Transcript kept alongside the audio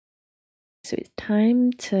So it's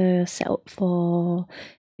time to set up for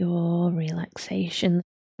your relaxation.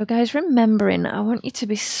 So guys, remembering, I want you to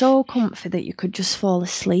be so comfy that you could just fall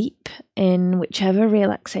asleep in whichever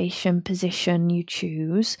relaxation position you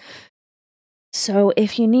choose. So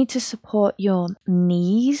if you need to support your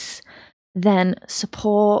knees, then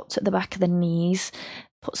support at the back of the knees,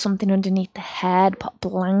 put something underneath the head, put a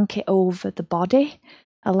blanket over the body,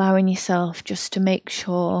 allowing yourself just to make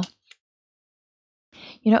sure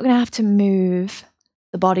you're not going to have to move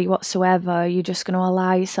the body whatsoever. You're just going to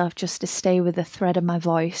allow yourself just to stay with the thread of my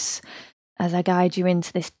voice as I guide you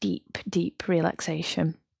into this deep, deep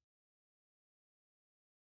relaxation.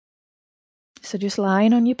 So just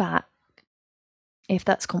lying on your back, if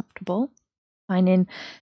that's comfortable, finding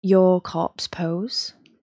your corpse pose.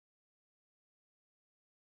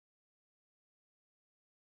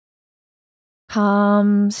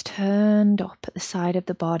 Palms turned up at the side of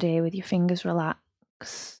the body with your fingers relaxed.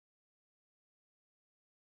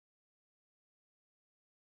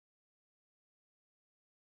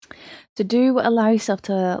 To do, allow yourself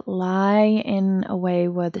to lie in a way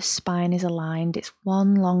where the spine is aligned. It's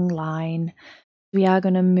one long line. We are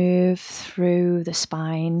going to move through the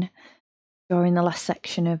spine during the last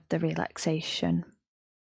section of the relaxation.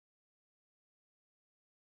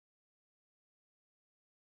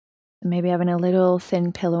 Maybe having a little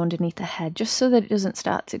thin pillow underneath the head just so that it doesn't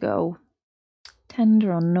start to go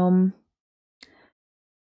tender or numb.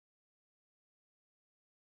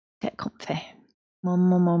 Get comfy. One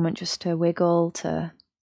more moment just to wiggle, to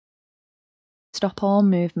stop all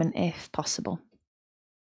movement if possible.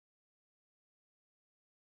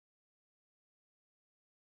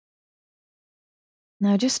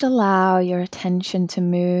 Now just allow your attention to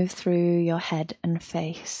move through your head and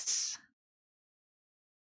face.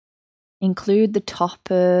 Include the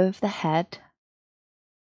top of the head.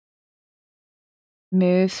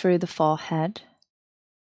 Move through the forehead,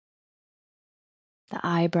 the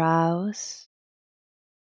eyebrows,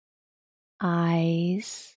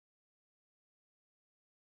 eyes,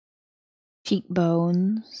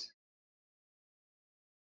 cheekbones,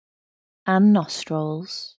 and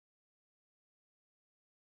nostrils.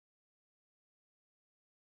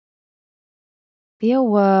 Be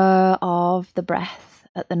aware of the breath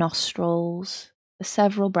at the nostrils for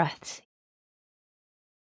several breaths.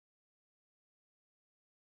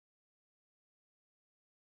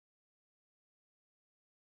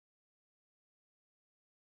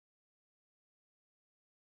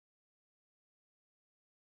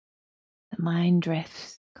 The mind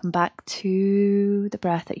drifts. Come back to the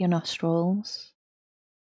breath at your nostrils.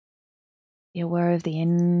 Be aware of the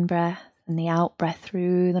in-breath and the out-breath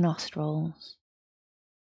through the nostrils.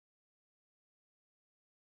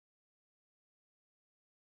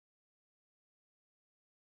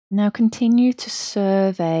 Now continue to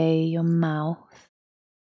survey your mouth,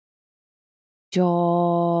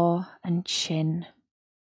 jaw, and chin.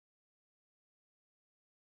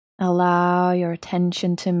 Allow your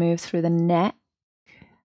attention to move through the neck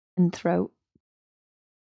and throat,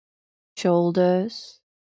 shoulders,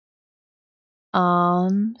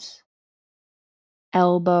 arms,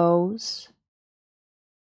 elbows,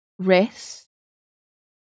 wrists,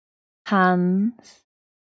 hands,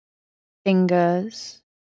 fingers,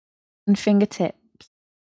 and fingertips.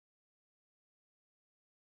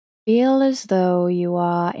 Feel as though you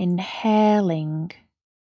are inhaling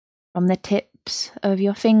from the tips of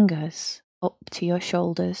your fingers up to your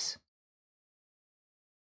shoulders,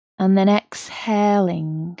 and then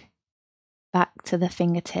exhaling back to the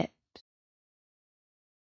fingertips.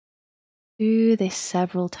 Do this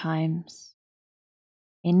several times.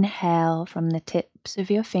 Inhale from the tips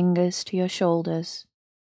of your fingers to your shoulders,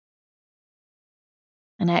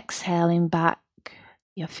 and exhaling back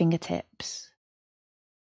your fingertips.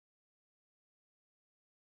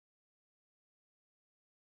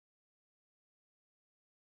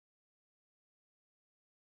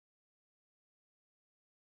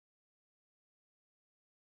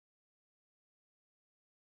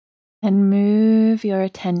 And move your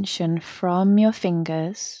attention from your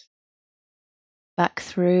fingers back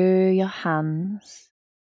through your hands,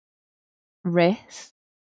 wrists,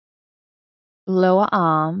 lower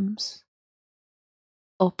arms,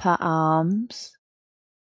 upper arms,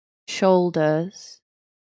 shoulders,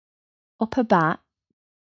 upper back,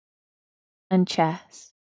 and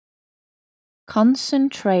chest.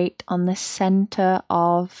 Concentrate on the center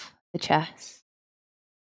of the chest.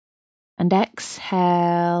 And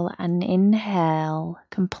exhale and inhale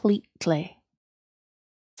completely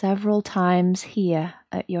several times here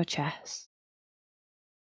at your chest.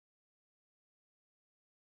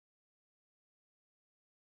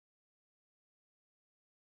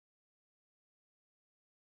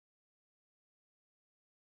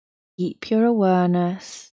 Keep your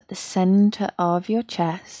awareness at the center of your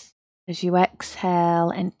chest as you exhale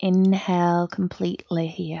and inhale completely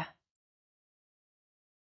here.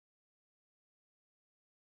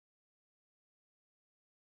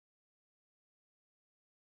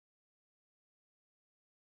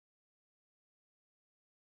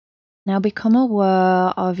 Now become aware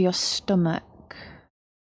of your stomach,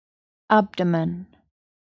 abdomen,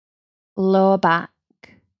 lower back,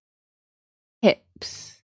 hips,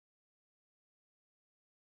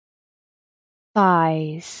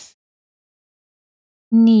 thighs,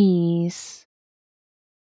 knees,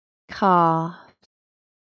 calves,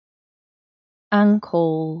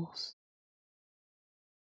 ankles,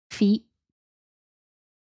 feet,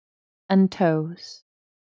 and toes.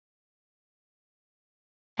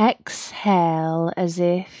 Exhale as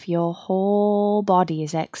if your whole body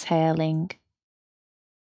is exhaling,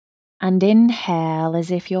 and inhale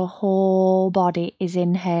as if your whole body is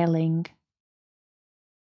inhaling.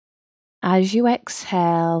 As you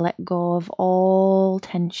exhale, let go of all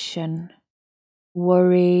tension,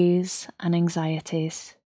 worries, and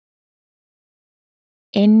anxieties.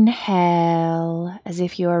 Inhale as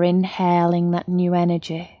if you are inhaling that new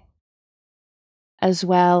energy, as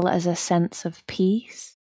well as a sense of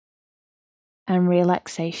peace and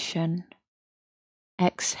relaxation.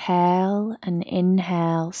 Exhale and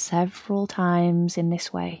inhale several times in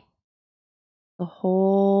this way. The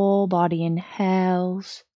whole body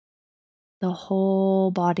inhales, the whole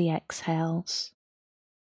body exhales.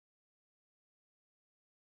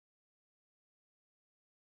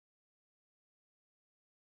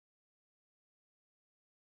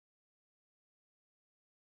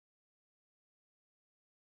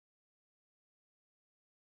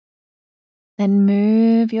 Then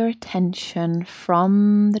move your attention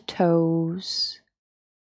from the toes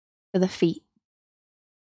to the feet,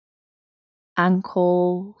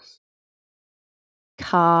 ankles,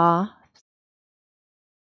 calves,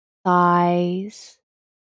 thighs,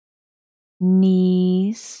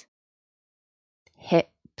 knees,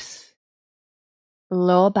 hips,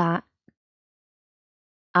 lower back,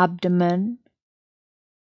 abdomen,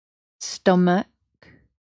 stomach,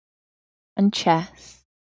 and chest.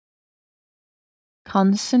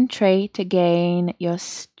 Concentrate again at your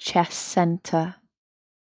chest center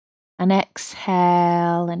and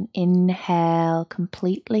exhale and inhale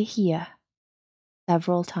completely here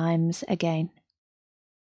several times again.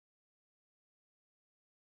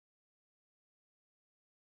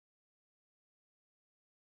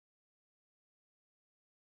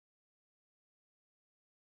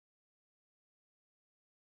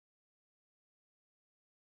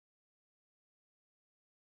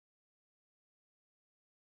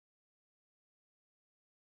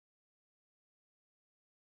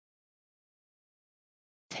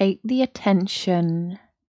 Take the attention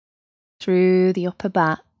through the upper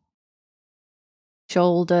back,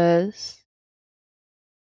 shoulders,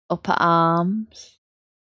 upper arms,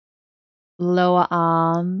 lower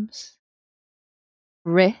arms,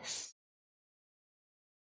 wrist,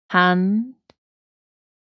 hand,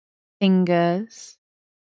 fingers,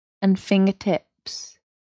 and fingertips,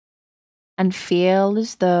 and feel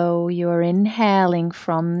as though you are inhaling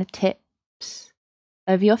from the tips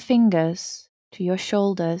of your fingers to your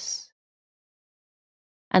shoulders,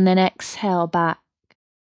 and then exhale back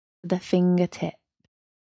to the fingertip.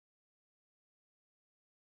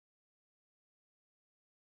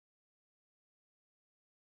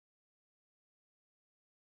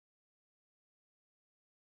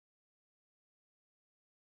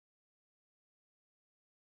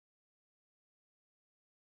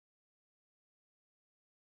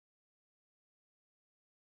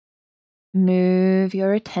 Move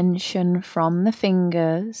your attention from the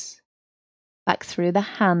fingers back through the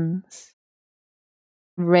hands,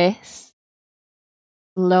 wrist,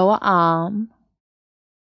 lower arm,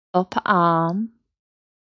 upper arm,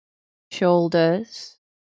 shoulders,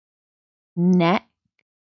 neck,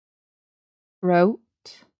 throat,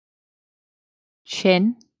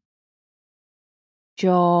 chin,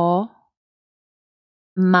 jaw,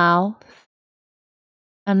 mouth,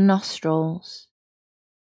 and nostrils.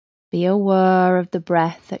 Be aware of the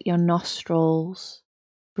breath at your nostrils.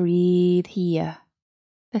 Breathe here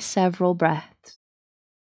for several breaths.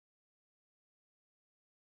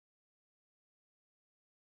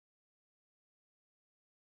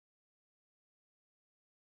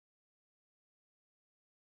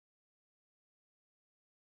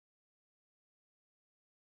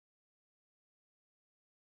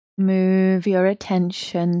 Move your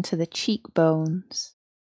attention to the cheekbones,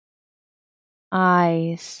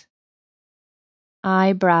 eyes,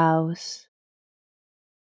 eyebrows,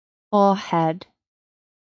 forehead,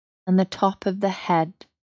 and the top of the head.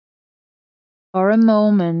 For a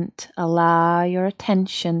moment, allow your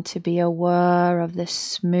attention to be aware of the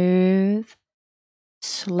smooth,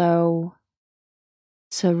 slow,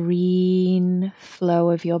 serene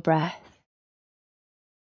flow of your breath.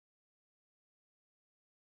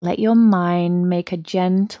 Let your mind make a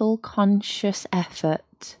gentle, conscious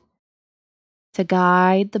effort to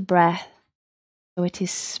guide the breath so it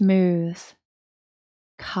is smooth,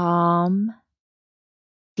 calm,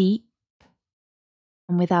 deep,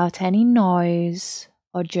 and without any noise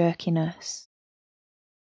or jerkiness.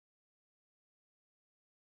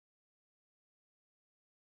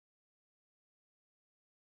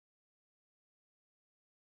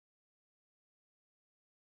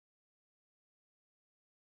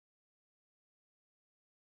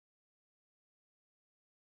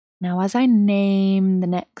 Now, as I name the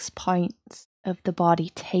next points of the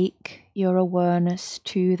body, take your awareness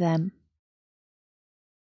to them.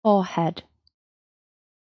 Forehead,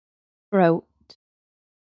 throat,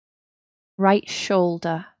 right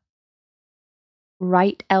shoulder,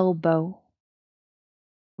 right elbow,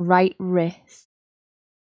 right wrist,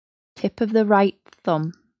 tip of the right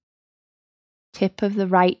thumb, tip of the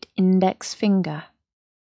right index finger,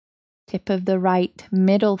 tip of the right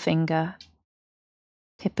middle finger,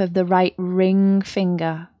 tip of the right ring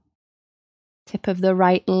finger, tip of the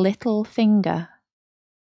right little finger,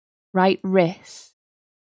 right wrist,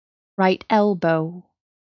 right elbow,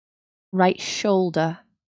 right shoulder,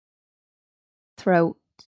 throat,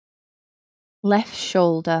 left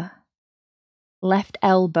shoulder, left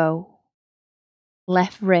elbow,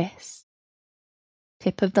 left wrist,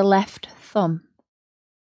 tip of the left thumb,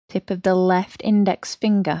 tip of the left index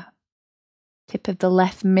finger, tip of the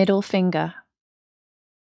left middle finger,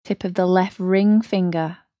 tip of the left ring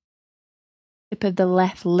finger, tip of the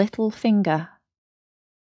left little finger,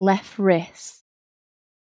 left wrist,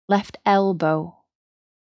 left elbow,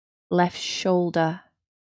 left shoulder,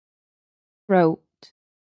 throat,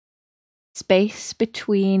 space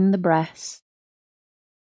between the breasts,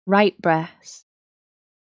 right breast,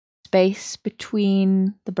 space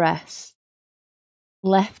between the breasts,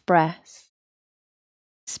 left breast,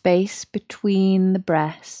 space between the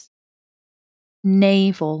breasts,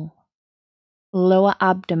 navel, lower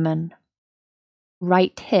abdomen,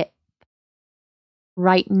 right hip,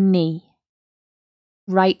 right knee,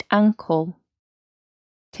 right ankle,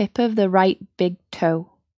 tip of the right big toe,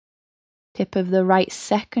 tip of the right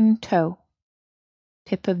second toe,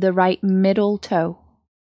 tip of the right middle toe,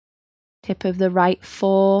 tip of the right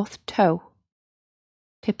fourth toe,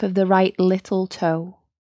 tip of the right little toe,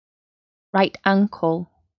 right ankle,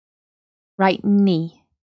 right knee,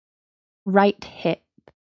 right hip,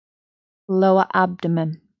 lower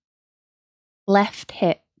abdomen, left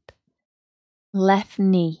hip, left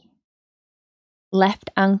knee, left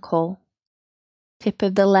ankle, tip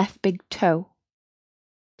of the left big toe,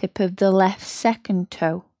 tip of the left second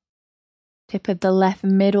toe, tip of the left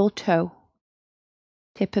middle toe,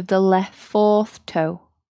 tip of the left fourth toe,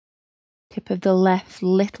 tip of the left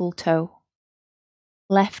little toe,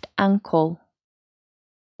 left ankle,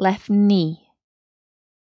 left knee,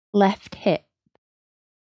 left hip,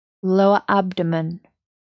 lower abdomen,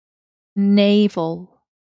 navel,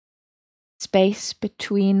 space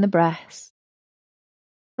between the breasts,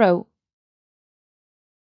 throat,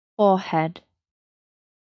 forehead.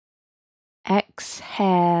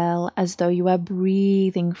 Exhale as though you are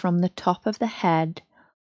breathing from the top of the head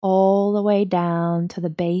all the way down to the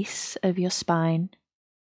base of your spine.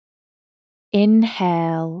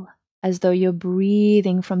 Inhale as though you're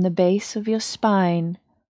breathing from the base of your spine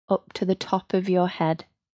up to the top of your head.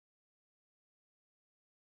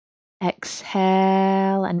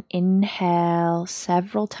 Exhale and inhale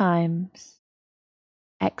several times.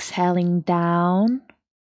 Exhaling down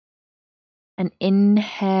and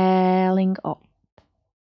inhaling up.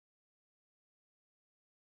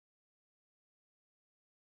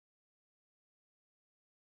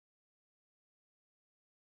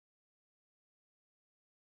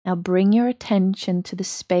 Now bring your attention to the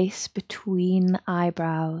space between the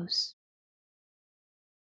eyebrows.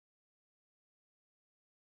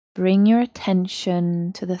 Bring your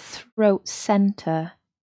attention to the throat center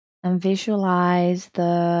and visualize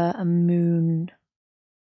the moon.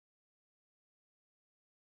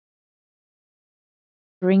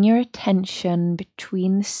 Bring your attention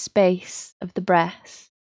between the space of the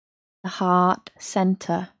breast, the heart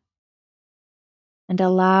center, and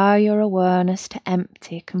allow your awareness to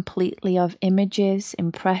empty completely of images,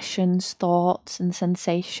 impressions, thoughts, and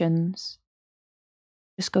sensations.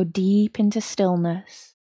 Just go deep into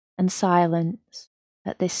stillness and silence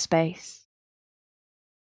at this space.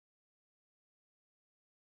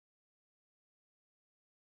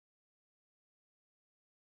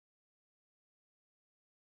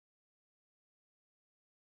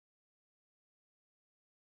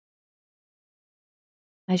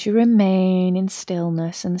 As you remain in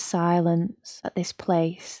stillness and silence at this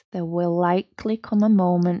place, there will likely come a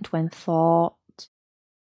moment when thought,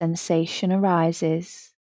 sensation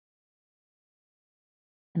arises,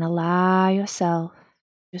 and allow yourself,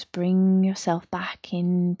 just bring yourself back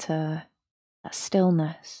into that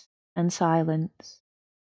stillness and silence.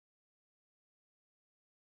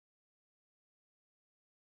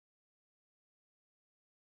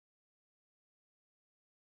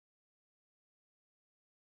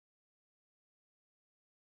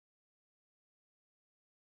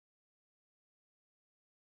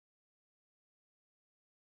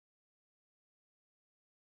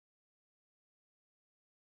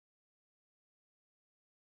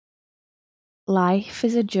 Life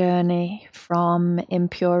is a journey from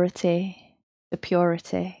impurity to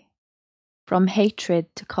purity, from hatred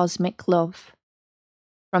to cosmic love,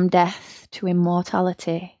 from death to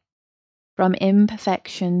immortality, from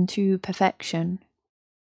imperfection to perfection,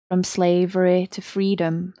 from slavery to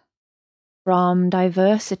freedom, from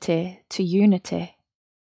diversity to unity,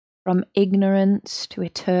 from ignorance to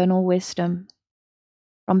eternal wisdom,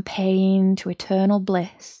 from pain to eternal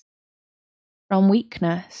bliss, from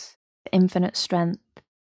weakness to infinite strength.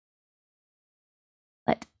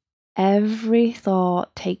 Let every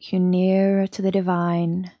thought take you nearer to the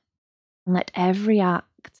divine, and let every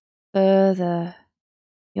act further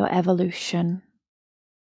your evolution.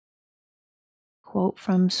 Quote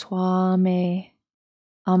from Swami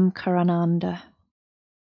Omkarananda.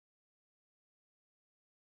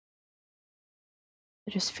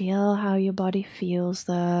 Just feel how your body feels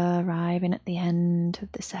there, arriving at the end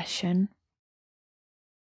of the session.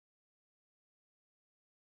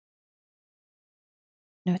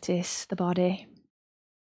 Notice the body,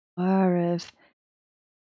 aware of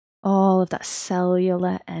all of that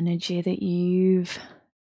cellular energy that you've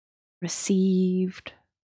received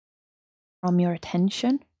from your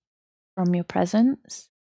attention, from your presence.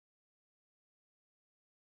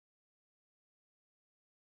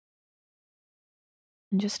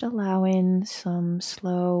 And just allowing some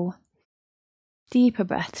slow, deeper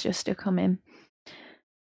breaths just to come in.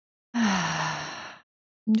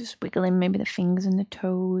 I'm just wiggling maybe the fingers and the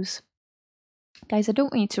toes. Guys, I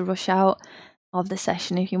don't want you to rush out of the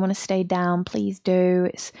session. If you want to stay down, please do.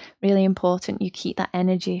 It's really important you keep that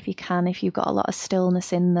energy if you can. If you've got a lot of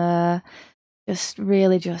stillness in there, just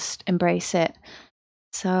embrace it.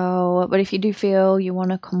 So, but if you do feel you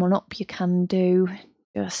want to come on up, you can do.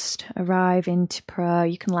 Just arrive into prayer.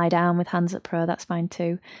 You can lie down with hands at prayer, that's fine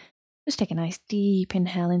too. Just take a nice deep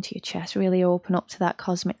inhale into your chest. Really open up to that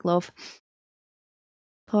cosmic love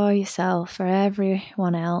for yourself, for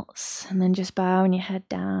everyone else. And then just bowing your head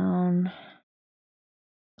down,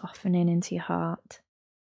 softening into your heart,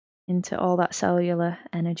 into all that cellular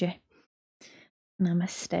energy.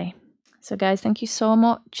 Namaste. So guys, thank you so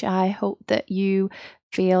much. I hope that you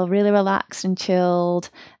feel really relaxed and chilled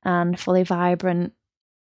and fully vibrant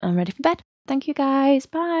and ready for bed. Thank you guys.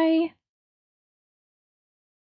 Bye.